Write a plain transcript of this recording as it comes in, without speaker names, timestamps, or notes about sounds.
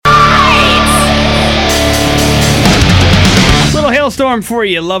Hailstorm for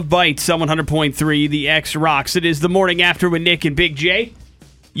you. Love Bites on 100.3. The X rocks. It is the morning after with Nick and Big J.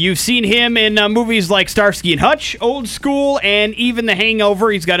 You've seen him in movies like Starsky and Hutch, Old School, and even The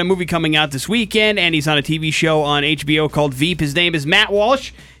Hangover. He's got a movie coming out this weekend, and he's on a TV show on HBO called Veep. His name is Matt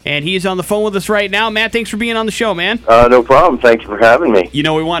Walsh, and he is on the phone with us right now. Matt, thanks for being on the show, man. No problem. Thank you for having me. You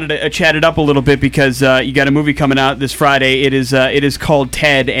know, we wanted to chat it up a little bit because you got a movie coming out this Friday. It is called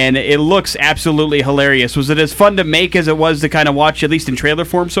Ted, and it looks absolutely hilarious. Was it as fun to make as it was to kind of watch, at least in trailer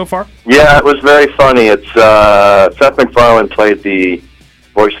form so far? Yeah, it was very funny. It's Seth MacFarlane played the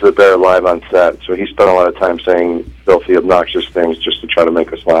voice of the bear live on set, so he spent a lot of time saying filthy, obnoxious things just to try to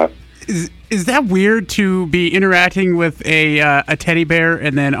make us laugh. Is that weird to be interacting with a teddy bear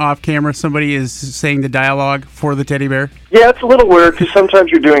and then off camera somebody is saying the dialogue for the teddy bear? Yeah, it's a little weird because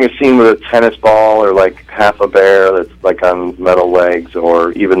sometimes you're doing a scene with a tennis ball or like half a bear that's like on metal legs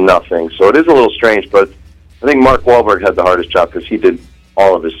or even nothing. So it is a little strange, but I think Mark Wahlberg had the hardest job because he did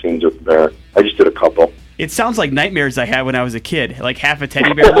all of his scenes with the bear. I just did a couple. It sounds like nightmares I had when I was a kid. Like half a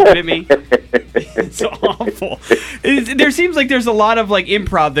teddy bear looking at me. It's awful. There seems like there's a lot of like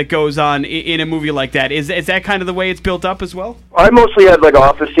improv that goes on in a movie like that. Is that kind of the way it's built up as well? I mostly had like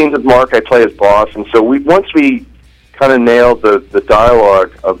office scenes with Mark. I play his boss, and so once we kind of nailed the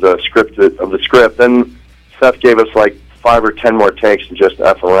dialogue of the script, then Seth gave us like 5 or 10 more takes to just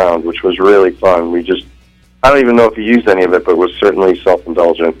F around, which was really fun. I don't even know if he used any of it, but it was certainly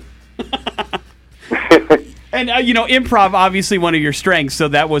self-indulgent. And, improv, obviously one of your strengths, so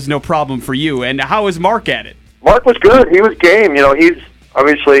that was no problem for you. And how was Mark at it? Mark was good. He was game. He's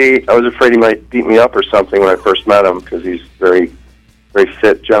obviously, I was afraid he might beat me up or something when I first met him because he's very, very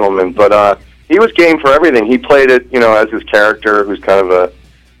fit gentleman. But he was game for everything. He played it, as his character, who's kind of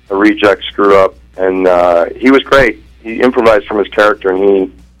a reject screw-up. And he was great. He improvised from his character,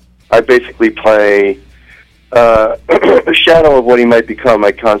 and I basically play a shadow of what he might become.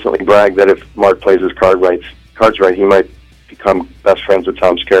 I constantly brag that if Mark plays his cards right, he might become best friends with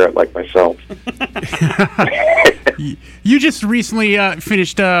Tom Skerritt like myself. You just recently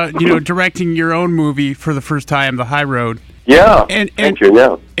finished, directing your own movie for the first time, The High Road. Yeah, thank you,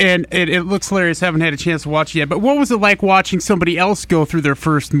 yeah. And it looks hilarious. Haven't had a chance to watch it yet. But what was it like watching somebody else go through their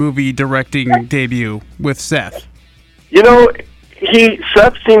first movie directing debut with Seth?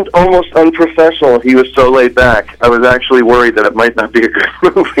 Seth seemed almost unprofessional. He was so laid back. I was actually worried that it might not be a good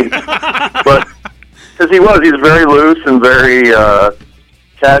movie. But because he's very loose and very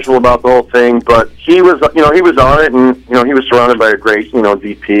casual about the whole thing. But he was on it, and he was surrounded by a great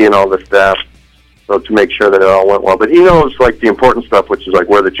DP and all the staff, so to make sure that it all went well. But he knows like the important stuff, which is like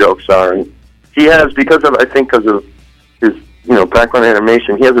where the jokes are, and he has because of his background in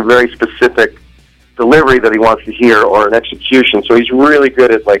animation. He has a very specific delivery that he wants to hear or an execution, so he's really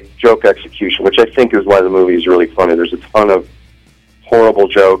good at like joke execution, which I think is why the movie is really funny. There's a ton of horrible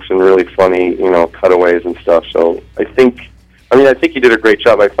jokes and really funny cutaways and stuff, so I think he did a great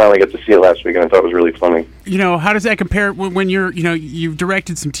job. I finally got to see it last week and I thought it was really funny. How does that compare when you're you've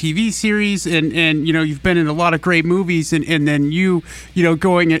directed some TV series and you've been in a lot of great movies and then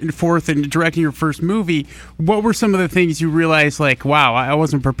going forth and directing your first movie? What were some of the things you realized like, wow, I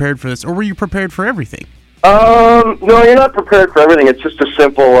wasn't prepared for this, or were you prepared for everything? No, you're not prepared for everything. It's just a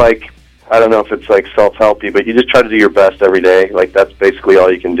simple I don't know if it's like self-helpy, but you just try to do your best every day. Like that's basically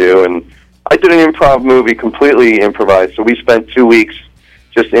all you can do. And I did an improv movie, completely improvised. So we spent 2 weeks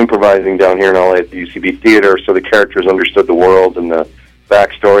just improvising down here in LA at the UCB Theater, so the characters understood the world and the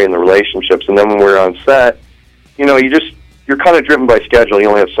backstory and the relationships. And then when we were on set, you're kind of driven by schedule. You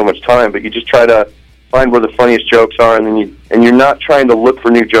only have so much time, but you just try to find where the funniest jokes are, and you're not trying to look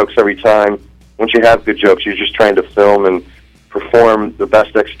for new jokes every time. Once you have good jokes, you're just trying to film and perform the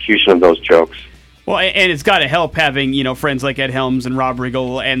best execution of those jokes. Well, and it's got to help having, friends like Ed Helms and Rob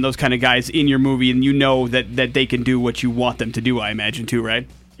Riggle and those kind of guys in your movie, and that they can do what you want them to do, I imagine, too, right?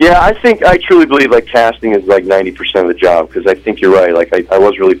 Yeah, I truly believe, casting is, 90% of the job, because I think you're right. I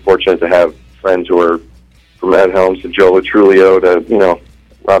was really fortunate to have friends who are from Ed Helms to Joe Latrulio to,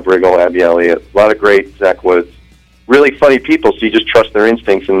 Rob Riggle, Abby Elliott, a lot of great Zach Woods. Really funny people, so you just trust their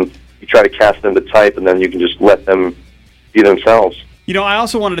instincts, and you try to cast them to type, and then you can just let them be themselves. I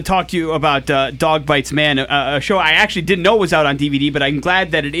also wanted to talk to you about Dog Bites Man, a show I actually didn't know was out on DVD, but I'm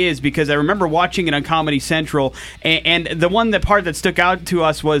glad that it is because I remember watching it on Comedy Central, and the part that stuck out to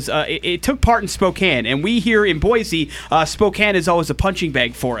us was it took part in Spokane, and we here in Boise, Spokane is always a punching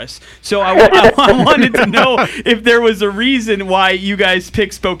bag for us. So I wanted to know if there was a reason why you guys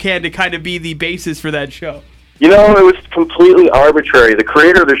picked Spokane to kind of be the basis for that show. It was completely arbitrary. The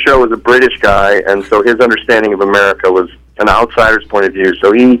creator of the show was a British guy, and so his understanding of America was an outsider's point of view.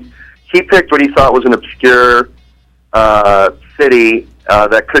 So he picked what he thought was an obscure city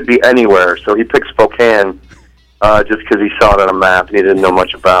that could be anywhere. So he picked Spokane just because he saw it on a map and he didn't know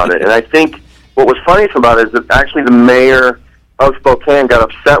much about it. And I think what was funny about it is that actually the mayor of Spokane got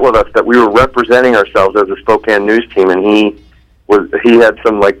upset with us that we were representing ourselves as a Spokane news team, and he had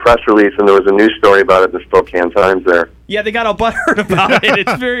some like press release, and there was a news story about it in the Spokane Times there. Yeah, they got all butthurt about it.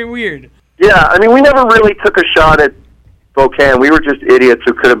 It's very weird. Yeah, I mean, we never really took a shot at Spokane. We were just idiots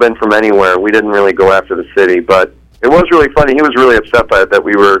who could have been from anywhere. We didn't really go after the city, but it was really funny. He was really upset by it that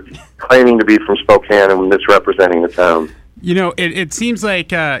we were claiming to be from Spokane and misrepresenting the town. You know, it seems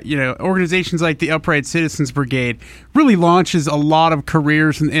like, organizations like the Upright Citizens Brigade really launches a lot of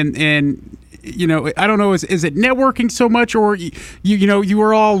careers and you know, I don't know, is it networking so much, or you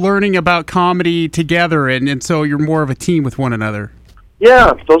are all learning about comedy together and so you're more of a team with one another?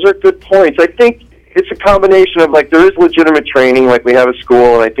 Yeah, those are good points. I think it's a combination of, like, there is legitimate training, like we have a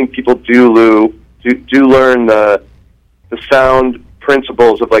school, and I think people do learn the sound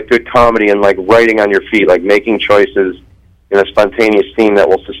principles of, like, good comedy and, like, writing on your feet, like making choices in a spontaneous scene that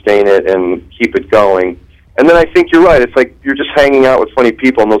will sustain it and keep it going. And then I think you're right. It's like you're just hanging out with funny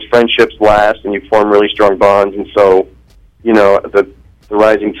people, and those friendships last, and you form really strong bonds. And so, you know, the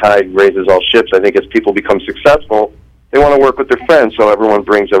rising tide raises all ships. I think as people become successful, they want to work with their friends, so everyone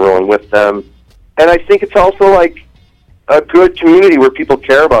brings everyone with them. And I think it's also like a good community where people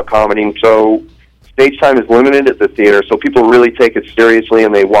care about comedy, and so stage time is limited at the theater, so people really take it seriously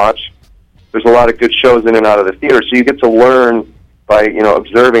and they watch. There's a lot of good shows in and out of the theater, so you get to learn by, you know,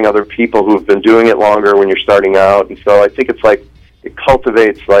 observing other people who have been doing it longer when you're starting out. And so I think it's like it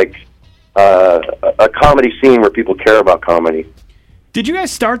cultivates like a comedy scene where people care about comedy. Did you guys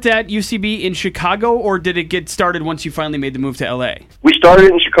start that UCB in Chicago, or did it get started once you finally made the move to LA? We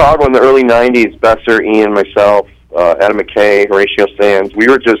started in Chicago in the early 90s. Besser, Ian, myself, Adam McKay, Horatio Sands. We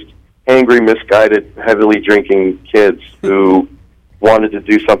were just angry, misguided, heavily drinking kids who wanted to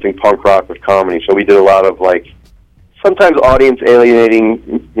do something punk rock with comedy. So we did a lot of, like, sometimes audience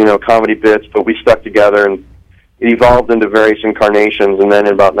alienating, you know, comedy bits, but we stuck together and it evolved into various incarnations. And then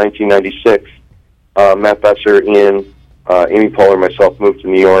in about 1996, Matt Besser, Ian, Amy Poehler, and myself moved to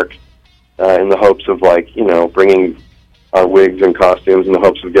New York in the hopes of, like, you know, bringing our wigs and costumes in the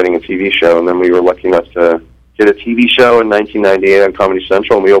hopes of getting a TV show. And then we were lucky enough to get a TV show in 1998 on Comedy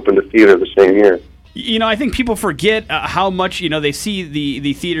Central, and we opened a theater the same year. You know, I think people forget how much, you know, they see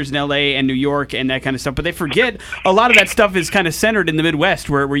the theaters in L.A. and New York and that kind of stuff, but they forget a lot of that stuff is kind of centered in the Midwest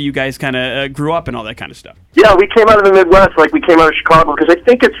where you guys kind of grew up and all that kind of stuff. Yeah, we came out of the Midwest, like we came out of Chicago, because I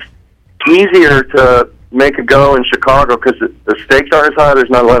think it's easier to make a go in Chicago because the stakes aren't as high. There's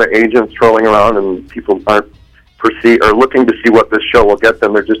not a lot of agents trolling around, and people aren't looking to see what this show will get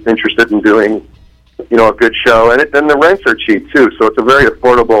them. They're just interested in doing, you know, a good show. And then the rents are cheap, too, so it's a very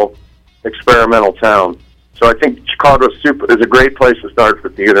affordable experimental town. So I think Chicago is a great place to start for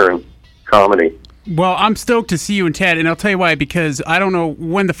theater and comedy. Well, I'm stoked to see you in Ted, and I'll tell you why, because I don't know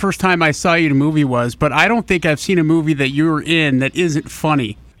when the first time I saw you in a movie was, but I don't think I've seen a movie that you were in that isn't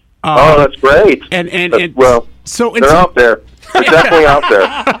funny. Oh, that's great. Well, so they're out there. They're definitely out there.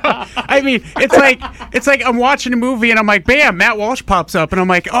 I mean, it's like I'm watching a movie and I'm like, bam, Matt Walsh pops up, and I'm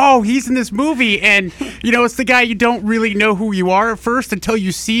like, oh, he's in this movie, and you know, it's the guy you don't really know who you are at first until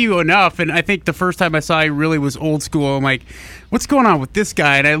you see you enough. And I think the first time I saw you really was Old School. I'm like, what's going on with this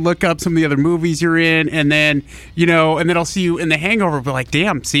guy? And I look up some of the other movies you're in, and then, you know, and then I'll see you in The Hangover, but like,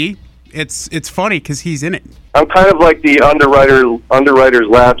 damn, see, it's funny because he's in it. I'm kind of like the underwriter's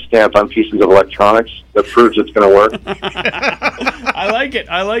lab stamp on pieces of electronics that proves it's going to work. I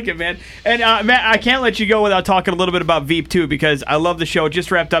like it, man. And Matt, I can't let you go without talking a little bit about Veep too, because I love the show. It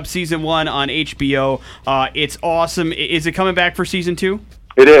just wrapped up season 1 on HBO. It's awesome. Is it coming back for season 2?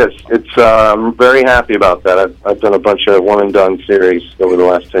 It is. I'm very happy about that. I've done a bunch of one-and-done series over the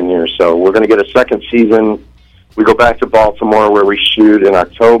last 10 years, so we're going to get a second season. We go back to Baltimore where we shoot in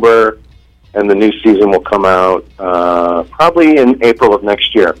October, and the new season will come out probably in April of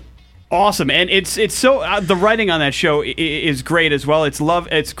next year. Awesome, and it's so the writing on that show is great as well. It's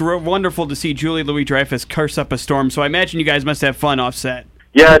wonderful to see Julie Louis-Dreyfus curse up a storm. So I imagine you guys must have fun off set.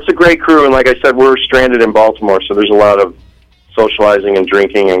 Yeah, it's a great crew, and like I said, we're stranded in Baltimore, so there's a lot of socializing and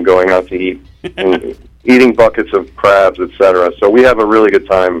drinking and going out to eat and eating buckets of crabs, etc. So we have a really good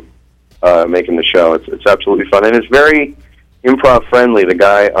time making the show. It's absolutely fun, and it's very improv friendly. The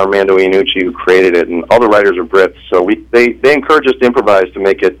guy Armando Iannucci who created it, and all the writers are Brits, so they encourage us to improvise to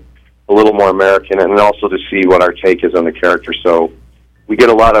make it a little more American, and also to see what our take is on the character. So we get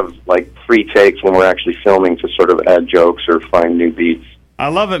a lot of like free takes when we're actually filming to sort of add jokes or find new beats. I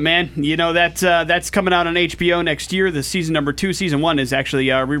love it, man. You know, that's coming out on HBO next year. The season number 2. Season 1 is actually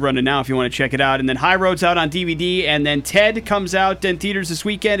rerunning now if you want to check it out. And then High Road's out on DVD. And then Ted comes out in theaters this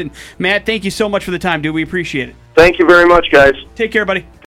weekend. And Matt, thank you so much for the time, dude. We appreciate it. Thank you very much, guys. Take care, buddy.